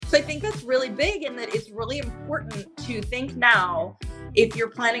So I think that's really big, and that it's really important to think now, if you're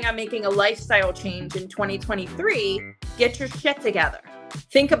planning on making a lifestyle change in 2023, get your shit together.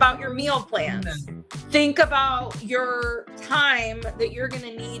 Think about your meal plans. Think about your time that you're going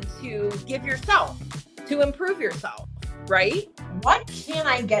to need to give yourself to improve yourself, right? What can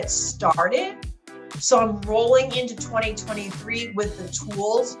I get started so I'm rolling into 2023 with the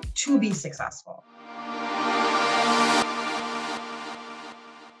tools to be successful?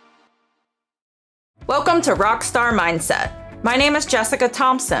 Welcome to Rockstar Mindset. My name is Jessica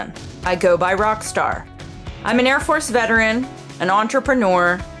Thompson. I go by Rockstar. I'm an Air Force veteran, an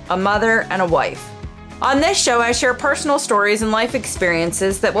entrepreneur, a mother, and a wife. On this show, I share personal stories and life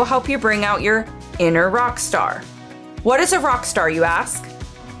experiences that will help you bring out your inner rock star. What is a rock star, you ask?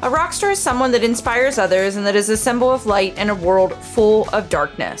 A rock star is someone that inspires others and that is a symbol of light in a world full of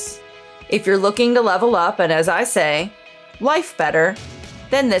darkness. If you're looking to level up and, as I say, life better,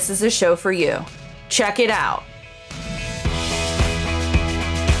 then this is a show for you. Check it out. At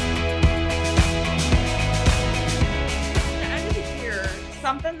the end of the year,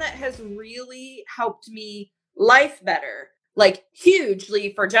 something that has really helped me life better, like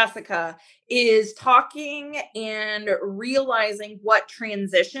hugely for Jessica, is talking and realizing what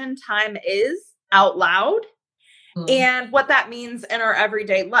transition time is out loud and what that means in our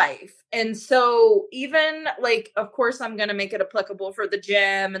everyday life. And so even like, of course, I'm going to make it applicable for the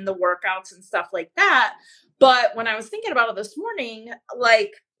gym and the workouts and stuff like that. But when I was thinking about it this morning,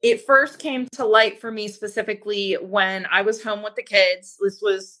 like it first came to light for me specifically when I was home with the kids. This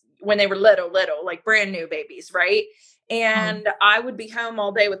was when they were little, like brand new babies, right? And I would be home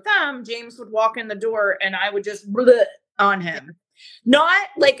all day with them. James would walk in the door and I would just bleh on him. Not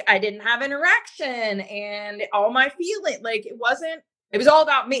like I didn't have interaction and all my feeling, like it was all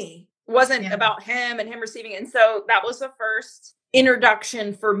about me. It wasn't about him and him receiving it. And so that was the first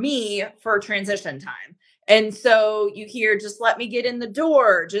introduction for me for transition time. And so you hear, just let me get in the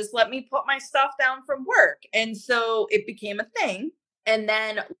door. Just let me put my stuff down from work. And so it became a thing. And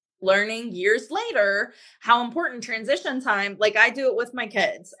then learning years later how important transition time, like I do it with my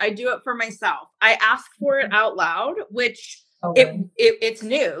kids. I do it for myself. I ask for it out loud, which it's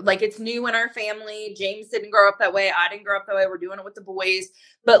new. Like it's new in our family. James didn't grow up that way. I didn't grow up that way. We're doing it with the boys.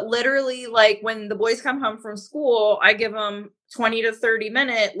 But literally, like when the boys come home from school, I give them 20 to 30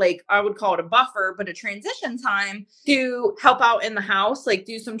 minute, like I would call it a buffer, but a transition time to help out in the house, like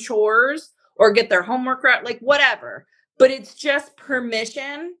do some chores or get their homework right, like whatever. But it's just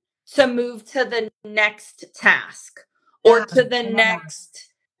permission to move to the next task or to the next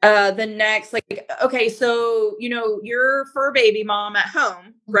like, okay, so, you know, you're fur baby mom at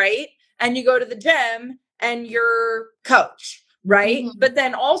home, right? And you go to the gym and you're coach, right? Mm-hmm. But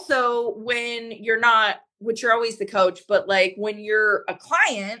then also when you're not, which you're always the coach, but like when you're a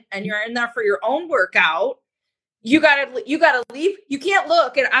client and you're in there for your own workout, you gotta leave. You can't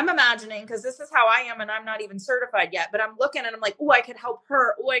look. And I'm imagining, because this is how I am and I'm not even certified yet, but I'm looking and I'm like, oh, I could help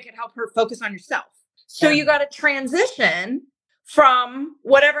her. Oh, I could help her focus on yourself. So you got to transition from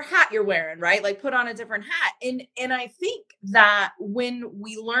whatever hat you're wearing, right? Like put on a different hat. And I think that when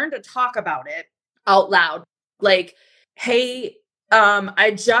we learn to talk about it out loud, like, hey,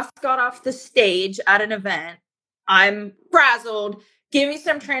 I just got off the stage at an event. I'm frazzled. Give me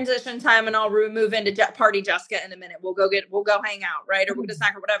some transition time and I'll move into party Jessica in a minute. We'll go hang out, right? Or we'll get a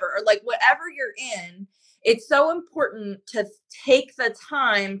snack or whatever. Or like whatever you're in, it's so important to take the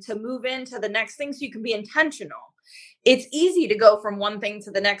time to move into the next thing so you can be intentional. It's easy to go from one thing to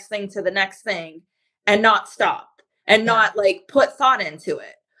the next thing to the next thing and not stop and not like put thought into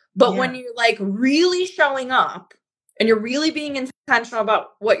it. But when you're like really showing up and you're really being intentional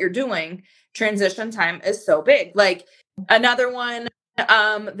about what you're doing, transition time is so big. Like another one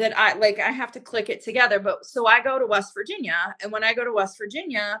that I have to click it together. But so I go to West Virginia, and when I go to West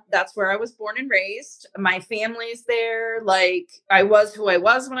Virginia, that's where I was born and raised. My family's there. Like I was who I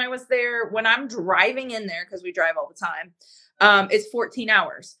was when I was there. When I'm driving in there, because we drive all the time, it's 14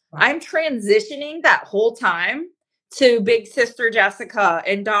 hours. I'm transitioning that whole time to big sister Jessica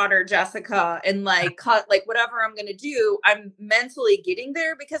and daughter Jessica and like whatever I'm going to do, I'm mentally getting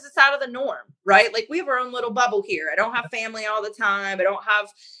there because it's out of the norm, right? Like we have our own little bubble here. I don't have family all the time. I don't have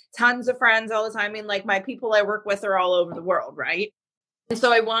tons of friends all the time. I mean, like my people I work with are all over the world, right? And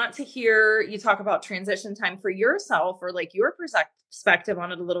so I want to hear you talk about transition time for yourself or like your perspective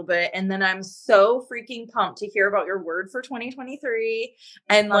on it a little bit. And then I'm so freaking pumped to hear about your word for 2023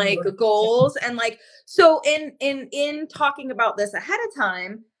 and like goals. And like, so in talking about this ahead of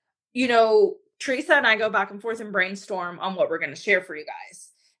time, you know, Teresa and I go back and forth and brainstorm on what we're going to share for you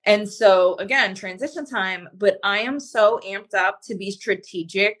guys. And so again, transition time, but I am so amped up to be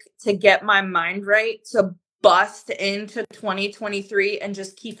strategic, to get my mind right, to bust into 2023 and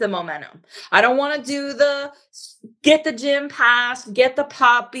just keep the momentum. I don't want to do get the gym pass, get the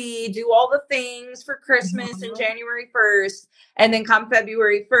puppy, do all the things for Christmas and January 1st. And then come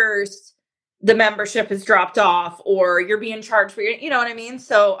February 1st, the membership is dropped off or you're being charged for you know what I mean?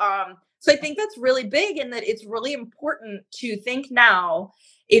 So I think that's really big, and that it's really important to think now,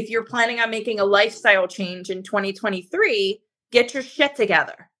 if you're planning on making a lifestyle change in 2023, get your shit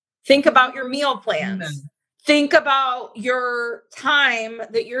together. Think about your meal plans. Think about your time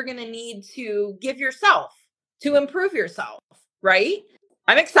that you're going to need to give yourself to improve yourself, right?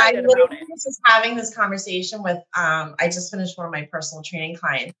 I'm excited about it. I was just having this conversation with, I just finished one of my personal training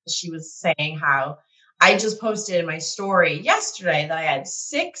clients. She was saying how I just posted in my story yesterday that I had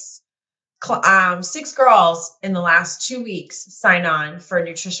six girls in the last 2 weeks sign on for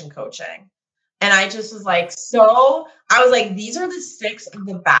nutrition coaching. And I just was like, I was like, these are the 6 of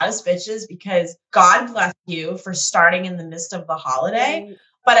the baddest bitches, because God bless you for starting in the midst of the holiday. Right.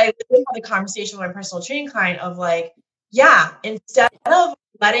 But I really had a conversation with my personal training client of like, yeah, instead of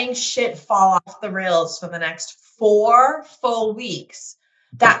letting shit fall off the rails for the next 4 full weeks,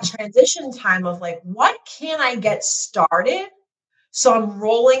 that transition time of like, what can I get started? So I'm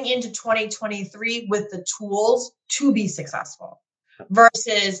rolling into 2023 with the tools to be successful,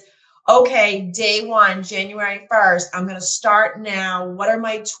 versus, okay, day 1, January 1st, I'm going to start now. What are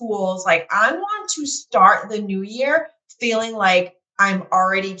my tools? Like, I want to start the new year feeling like I'm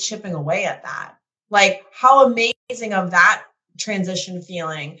already chipping away at that. Like, how amazing of that transition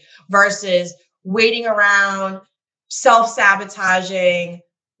feeling, versus waiting around, self-sabotaging,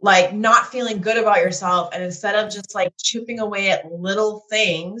 like not feeling good about yourself. And instead of just like chipping away at little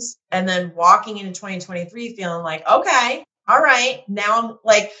things and then walking into 2023 feeling like, okay, all right, now I'm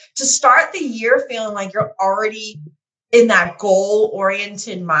like, to start the year feeling like you're already in that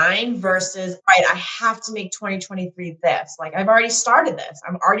goal-oriented mind, versus, right, I have to make 2023 this. Like, I've already started this.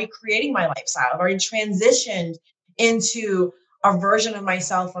 I'm already creating my lifestyle. I've already transitioned into a version of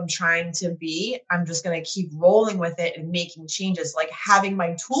myself I'm trying to be. I'm just going to keep rolling with it and making changes, like having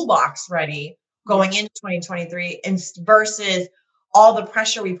my toolbox ready going into 2023, and versus all the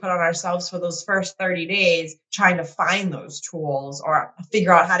pressure we put on ourselves for those first 30 days, trying to find those tools or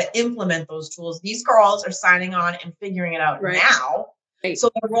figure out how to implement those tools. These girls are signing on and figuring it out now. Right. So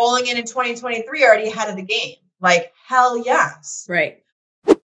they're rolling in 2023 already ahead of the game. Like, hell yes. Right.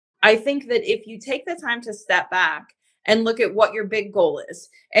 I think that if you take the time to step back and look at what your big goal is.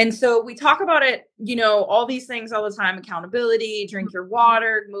 And so we talk about it, you know, all these things all the time: accountability, drink your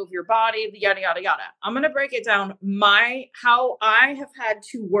water, move your body, yada, yada, yada. I'm going to break it down how I have had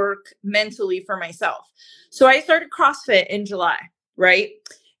to work mentally for myself. So I started CrossFit in July, right?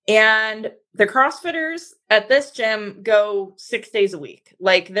 And the CrossFitters at this gym go 6 days a week.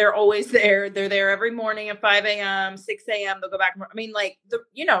 Like, they're always there. They're there every morning at 5 a.m., 6 a.m. They'll go back. I mean, like, the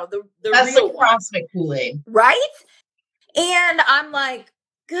that's real CrossFit Kool-Aid, right? And I'm like,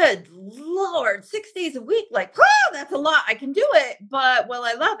 good Lord, 6 days a week. Like, oh, that's a lot. I can do it, but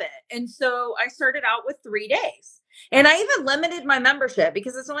I love it. And so I started out with 3 days, and I even limited my membership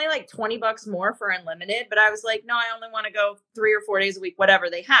because it's only like $20 more for unlimited. But I was like, no, I only want to go 3 or 4 days a week, whatever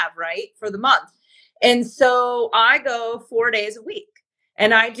they have, right, for the month. And so I go 4 days a week,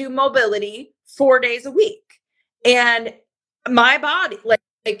 and I do mobility 4 days a week. And my body, like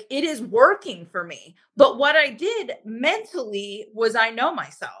it is working for me. But what I did mentally was, I know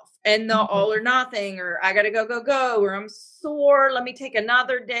myself, and the all or nothing, or I got to go, or I'm sore, let me take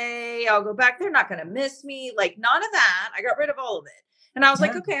another day, I'll go back. They're not going to miss me. Like, none of that. I got rid of all of it. And I was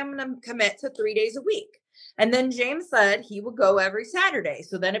like, okay, I'm going to commit to 3 days a week. And then James said he would go every Saturday.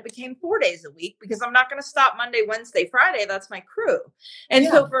 So then it became 4 days a week, because I'm not going to stop Monday, Wednesday, Friday. That's my crew. And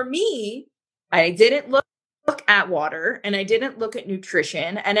so for me, I didn't look at water, and I didn't look at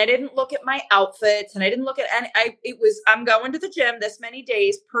nutrition, and I didn't look at my outfits, and I didn't look at any. I'm going to the gym this many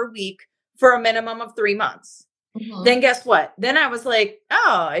days per week for a minimum of 3 months. Mm-hmm. Then guess what? Then I was like,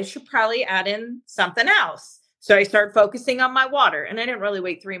 oh, I should probably add in something else. So I started focusing on my water, and I didn't really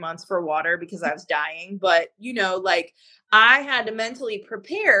wait 3 months for water because I was dying. But, like, I had to mentally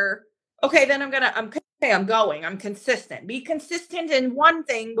prepare. Okay, then I'm going. I'm consistent. Be consistent in one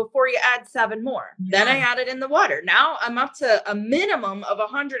thing before you add 7 more. Yeah. Then I added in the water. Now I'm up to a minimum of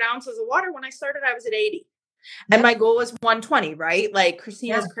 100 ounces of water. When I started, I was at 80. Yeah. And my goal was 120, right? Like,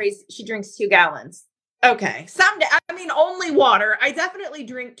 Christina's crazy. She drinks 2 gallons. Okay. Someday, I mean, only water. I definitely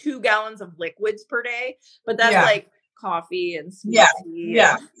drink 2 gallons of liquids per day, but that's like coffee and sweet tea.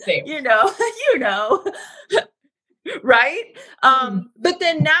 Yeah. Same. You know. Right. But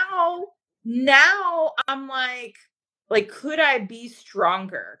then now I'm like, could I be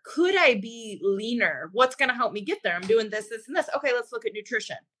stronger? Could I be leaner? What's going to help me get there? I'm doing this, and this. Okay, let's look at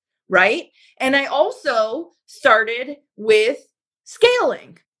nutrition. Right. And I also started with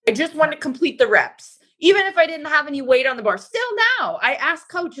scaling. I just want to complete the reps. Even if I didn't have any weight on the bar, still now I asked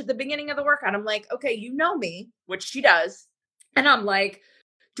coach at the beginning of the workout, I'm like, okay, you know me, which she does. And I'm like,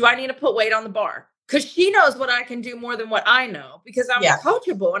 do I need to put weight on the bar? Because she knows what I can do more than what I know, because I'm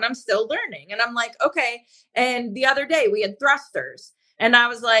coachable and I'm still learning. And I'm like, okay. And the other day we had thrusters. And I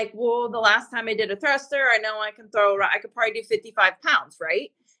was like, well, the last time I did a thruster, I know I could probably do 55 pounds,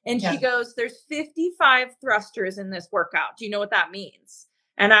 right? And she goes, there's 55 thrusters in this workout. Do you know what that means?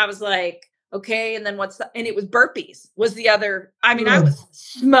 And I was like, okay. And then and it was burpees was the other. I mean, I was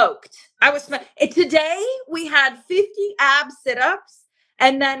smoked. Today we had 50 ab sit-ups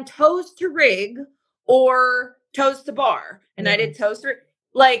and then toes to rig or toes to bar. And I did toes to rig.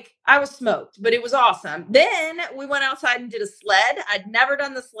 Like, I was smoked, but it was awesome. Then we went outside and did a sled. I'd never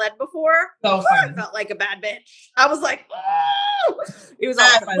done the sled before. So I felt like a bad bitch. I was like, oh, it was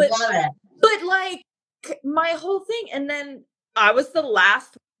awesome. I love it. But like my whole thing. And then I was the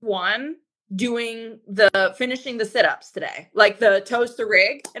last one finishing the sit-ups today, like the toes to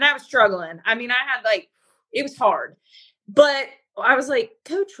rig. And I was struggling. I mean, it was hard, but I was like,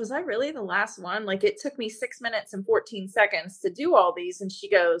 coach, was I really the last one? Like, it took me 6 minutes and 14 seconds to do all these. And she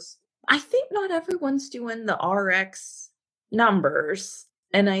goes, I think not everyone's doing the RX numbers.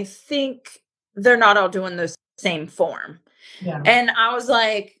 And I think they're not all doing the same form. Yeah. And I was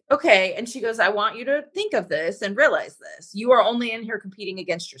like, okay. And she goes, I want you to think of this and realize this. You are only in here competing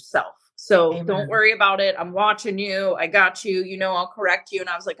against yourself. So Amen. Don't worry about it. I'm watching you. I got you. You know, I'll correct you. And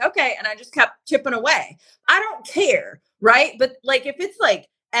I was like, okay. And I just kept chipping away. I don't care. Right. But like, if it's like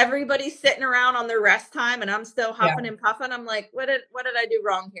everybody's sitting around on their rest time and I'm still huffing and puffing, I'm like, what did I do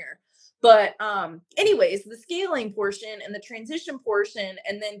wrong here? But anyways, the scaling portion and the transition portion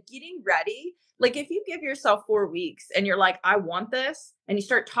and then getting ready. Like, if you give yourself 4 weeks and you're like, I want this, and you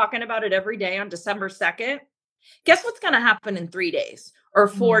start talking about it every day on December 2nd, guess what's going to happen in 3 days or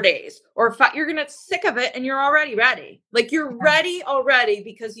 4 days or 5? You're going to sick of it and you're already ready. Like, you're ready already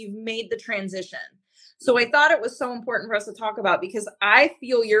because you've made the transition. So I thought it was so important for us to talk about, because I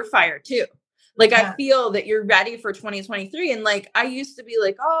feel your fire too. Like, I feel that you're ready for 2023. And like, I used to be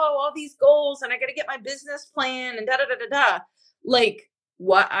like, oh, all these goals and I got to get my business plan and da. Like,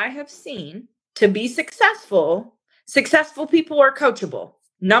 what I have seen to be successful people are coachable.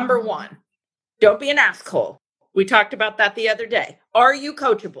 Number one, don't be an asshole. We talked about that the other day. Are you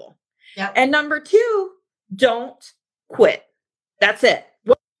coachable? Yeah. And number two, don't quit. That's it.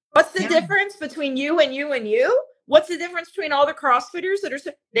 What's the difference between you and you and you? What's the difference between all the CrossFitters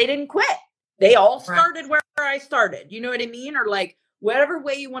they didn't quit? They all started where I started. You know what I mean? Or like, whatever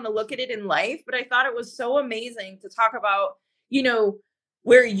way you want to look at it in life. But I thought it was so amazing to talk about, you know,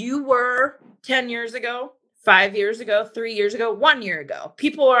 where you were 10 years ago, 5 years ago, 3 years ago, 1 year ago.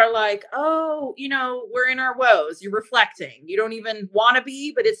 People are like, oh, you know, we're in our woes. You're reflecting. You don't even want to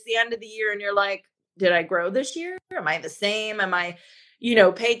be, but it's the end of the year. And you're like, did I grow this year? Am I the same? Am I, you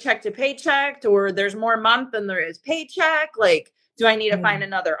know, paycheck to paycheck, or there's more month than there is paycheck? Like, do I need to find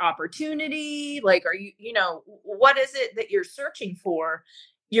another opportunity? Like, are you, you know, what is it that you're searching for?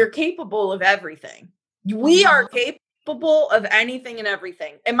 You're capable of everything. We are capable of anything and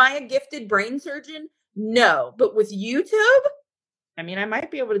everything. Am I a gifted brain surgeon? No. But with YouTube, I mean, I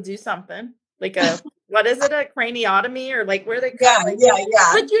might be able to do something like what is it? A craniotomy, or like where they cut? Yeah.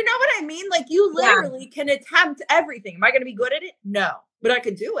 But you know what I mean? Like, you literally can attempt everything. Am I going to be good at it? No, but I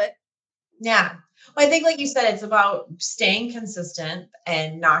could do it. Yeah. Well, I think, like you said, it's about staying consistent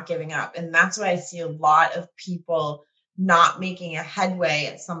and not giving up. And that's why I see a lot of people not making a headway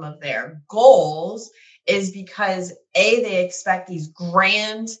at some of their goals, is because they expect these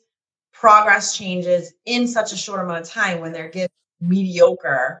grand progress changes in such a short amount of time when they're giving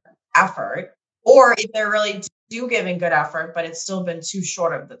mediocre effort, or if they're really giving good effort, but it's still been too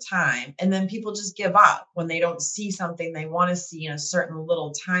short of the time. And then people just give up when they don't see something they want to see in a certain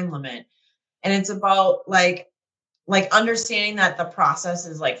little time limit. And it's about like understanding that the process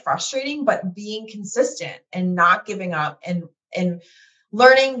is like frustrating, but being consistent and not giving up, and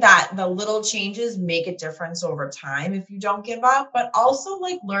learning that the little changes make a difference over time if you don't give up, but also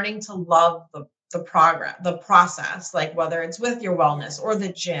like learning to love the progress, the process, like whether it's with your wellness or the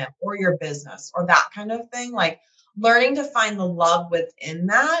gym or your business or that kind of thing, like learning to find the love within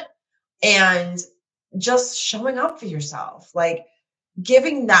that and just showing up for yourself. Like,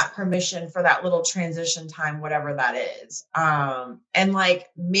 giving that permission for that little transition time, whatever that is. And like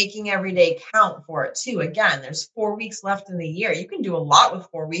making every day count for it too. Again, there's 4 weeks left in the year. You can do a lot with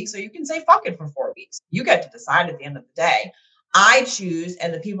 4 weeks, or you can say fuck it for 4 weeks. You get to decide at the end of the day. I choose,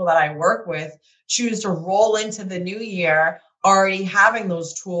 and the people that I work with choose to roll into the new year already having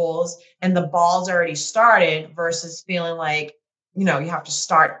those tools and the ball's already started versus feeling like, you have to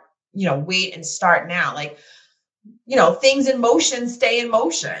start, wait and start now. Like, things in motion stay in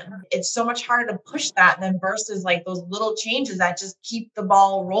motion. It's so much harder to push that than versus like those little changes that just keep the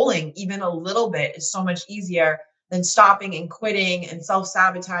ball rolling. Even a little bit is so much easier than stopping and quitting and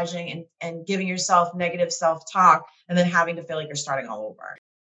self-sabotaging and giving yourself negative self-talk and then having to feel like you're starting all over.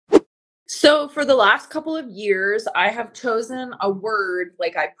 So for the last couple of years, I have chosen a word,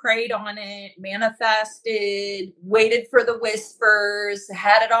 like I prayed on it, manifested, waited for the whispers,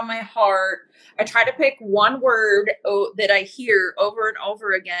 had it on my heart. I try to pick one word that I hear over and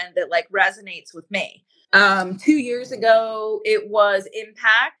over again that like resonates with me. 2 years ago, it was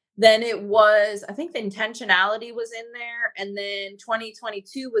impact. Then it was, I think the intentionality was in there. And then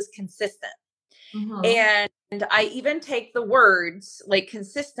 2022 was consistent. Mm-hmm. And I even take the words like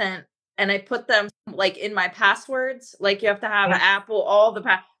consistent and I put them like in my passwords. Like you have to have Apple, all the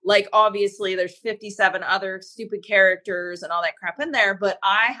like obviously there's 57 other stupid characters and all that crap in there, but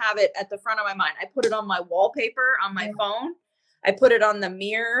I have it at the front of my mind. I put it on my wallpaper on my phone. I put it on the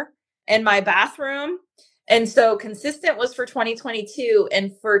mirror in my bathroom. And so consistent was for 2022,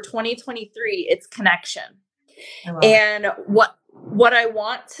 and for 2023, it's connection. And what I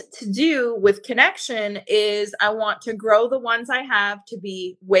want to do with connection is I want to grow the ones I have to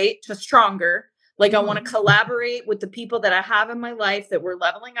be stronger. Like I want to collaborate with the people that I have in my life that we're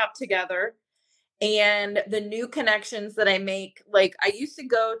leveling up together. And the new connections that I make, like I used to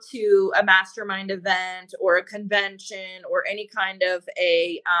go to a mastermind event or a convention or any kind of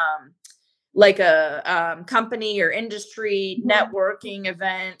a company or industry networking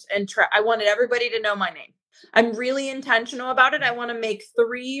event. And I wanted everybody to know my name. I'm really intentional about it. I want to make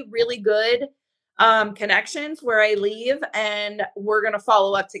 3 really good connections where I leave and we're going to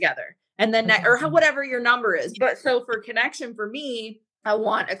follow up together. And then, or whatever your number is. But so for connection for me, I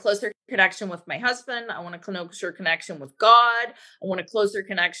want a closer connection with my husband. I want a closer connection with God. I want a closer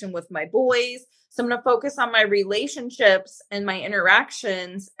connection with my boys. So I'm going to focus on my relationships and my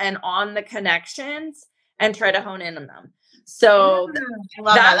interactions and on the connections and try to hone in on them. So I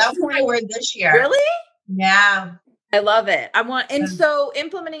love that. That was my word this year. Really? Yeah. I love it. So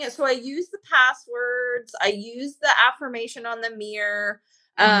implementing it. So I use the passwords. I use the affirmation on the mirror.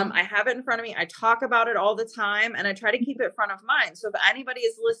 I have it in front of me. I talk about it all the time and I try to keep it front of mind. So if anybody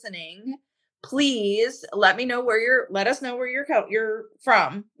is listening, please let us know where you're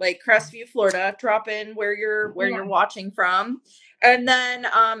from, like Crestview, Florida. Drop in where you're watching from. And then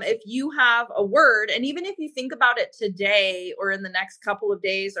if you have a word, and even if you think about it today or in the next couple of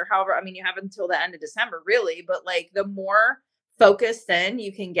days or however, I mean, you have until the end of December really, but like the more focused in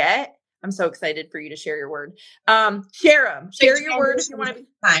you can get. I'm so excited for you to share your word. Share them. Share your word if you want to be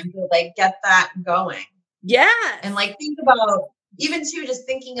time to like get that going. Yeah. And like think about even too, just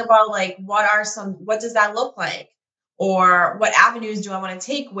thinking about like what does that look like? Or what avenues do I want to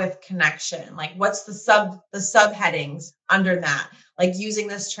take with connection? Like what's the subheadings under that? Like using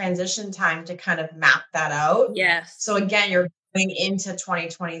this transition time to kind of map that out. Yes. So again, you're going into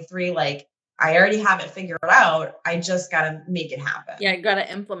 2023, like I already have it figured out. I just got to make it happen. Yeah, you got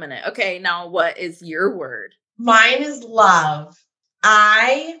to implement it. Okay, now what is your word? Mine is love.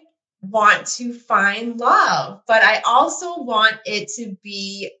 I want to find love, but I also want it to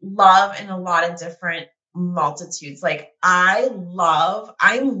be love in a lot of different multitudes. Like I'm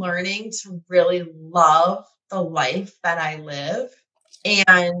learning to really love the life that I live.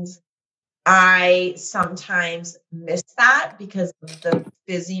 And I sometimes miss that because of the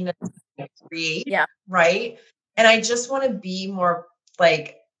busyness I create. Yeah. Right. And I just want to be more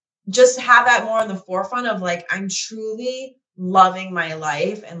like, just have that more in the forefront of like, I'm truly loving my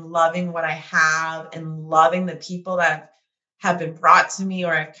life and loving what I have and loving the people that have been brought to me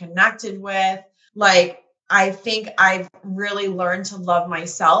or I've connected with. Like, I think I've really learned to love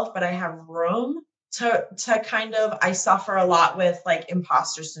myself, but I have room to kind of, I suffer a lot with like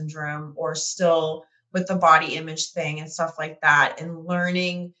imposter syndrome or still with the body image thing and stuff like that, and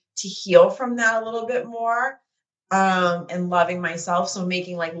learning to heal from that a little bit more, and loving myself. So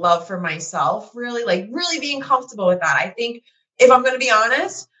making like love for myself, really being comfortable with that. I think if I'm going to be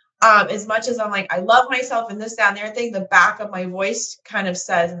honest, as much as I'm like, I love myself and this, that, and the other thing, the back of my voice kind of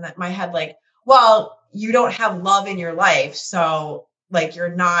says in my head, like, well, you don't have love in your life. So like,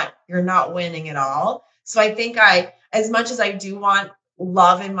 you're not winning at all. So I think as much as I do want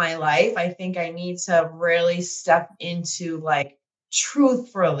love in my life, I think I need to really step into like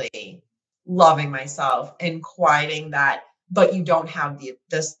truthfully loving myself and quieting that, but you don't have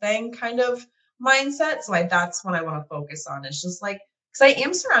this thing kind of mindset. So that's what I want to focus on. It's just like, because I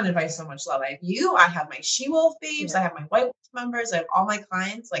am surrounded by so much love. I have you, I have my She-Wolf babes, I have my White Wolf members, I have all my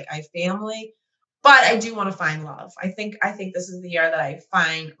clients, like I have family, but I do want to find love. I think this is the year that I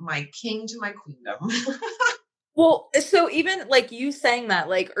find my king to my queendom. Well, so even like you saying that,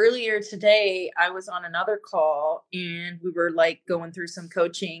 like earlier today, I was on another call and we were like going through some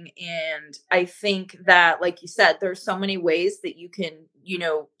coaching. And I think that, like you said, there's so many ways that you can,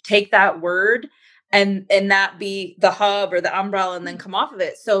 take that word and that be the hub or the umbrella and then come off of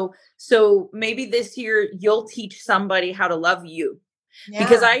it. So maybe this year you'll teach somebody how to love you. Yeah.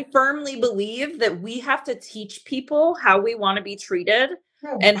 Because I firmly believe that we have to teach people how we want to be treated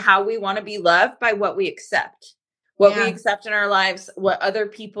and how we want to be loved by what we accept. What we accept in our lives, what other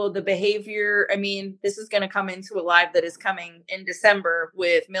people, the behavior. I mean, this is going to come into a live that is coming in December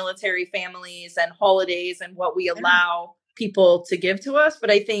with military families and holidays and what we allow people to give to us.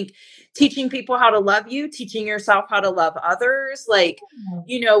 But I think teaching people how to love you, teaching yourself how to love others, like,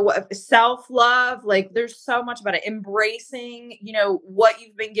 self-love, like there's so much about it. Embracing, what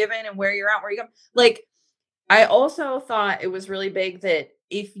you've been given and where you're at, where you come. Like, I also thought it was really big that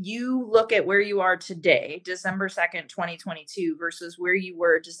if you look at where you are today, December 2nd, 2022 versus where you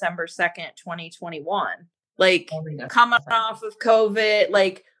were December 2nd, 2021, like coming off of COVID,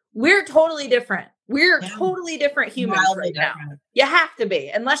 like we're totally different. We're totally different humans right now. You have to be,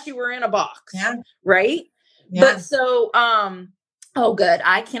 unless you were in a box, right? Yeah. But so, oh, good.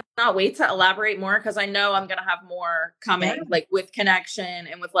 I cannot wait to elaborate more because I know I'm going to have more coming, like with connection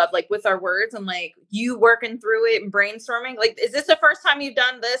and with love, like with our words and like you working through it and brainstorming. Like, is this the first time you've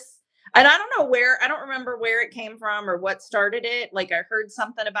done this? And I don't remember where it came from or what started it. Like I heard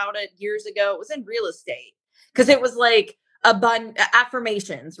something about it years ago. It was in real estate because it was like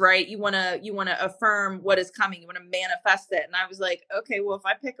affirmations, right? You want to affirm what is coming. You want to manifest it. And I was like, okay, well, if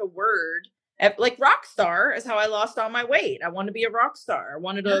I pick a word, like rock star is how I lost all my weight. I wanted to be a rock star. I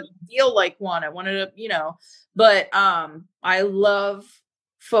wanted to feel like one. I wanted to, but I love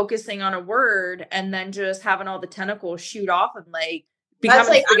focusing on a word and then just having all the tentacles shoot off and like become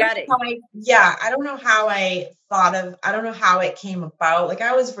spaghetti. I don't know how I don't know how it came about. Like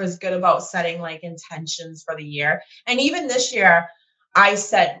I was good about setting like intentions for the year. And even this year I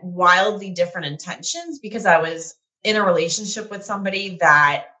set wildly different intentions because I was in a relationship with somebody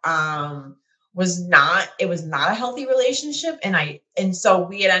that, was not a healthy relationship. And so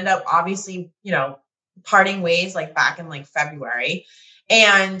we had ended up obviously, parting ways like back in like February.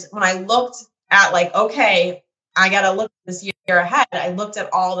 And when I looked at like, okay, I got to look this year ahead, I looked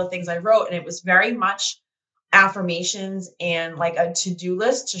at all the things I wrote and it was very much affirmations and like a to-do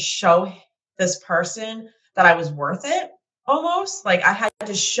list to show this person that I was worth it almost. Like I had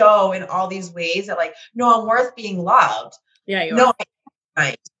to show in all these ways that like, no, I'm worth being loved. Yeah.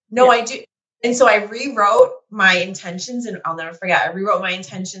 I do. And so I rewrote my intentions and I'll never forget, I rewrote my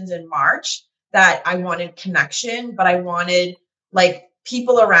intentions in March that I wanted connection, but I wanted like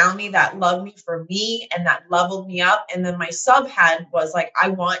people around me that loved me for me and that leveled me up. And then my subhead was like, I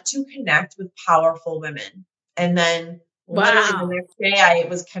want to connect with powerful women. And then literally the next day I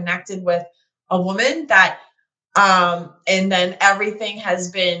was connected with a woman that, and then everything has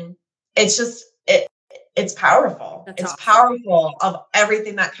been, it's powerful. That's awesome. Powerful of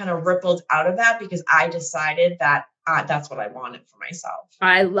everything that kind of rippled out of that because I decided that that's what I wanted for myself.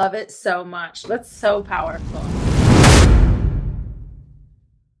 I love it so much. That's so powerful.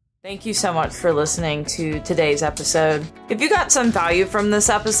 Thank you so much for listening to today's episode. If you got some value from this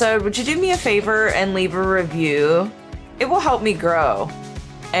episode, would you do me a favor and leave a review? It will help me grow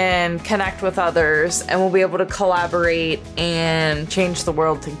and connect with others, and we'll be able to collaborate and change the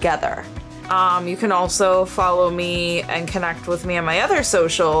world together. You can also follow me and connect with me on my other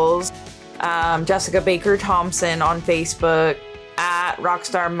socials. Jessica Baker Thompson on Facebook, at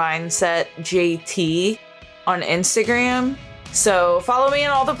Rockstar Mindset JT on Instagram. So follow me in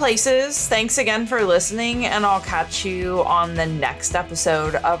all the places. Thanks again for listening, and I'll catch you on the next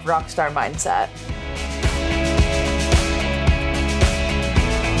episode of Rockstar Mindset.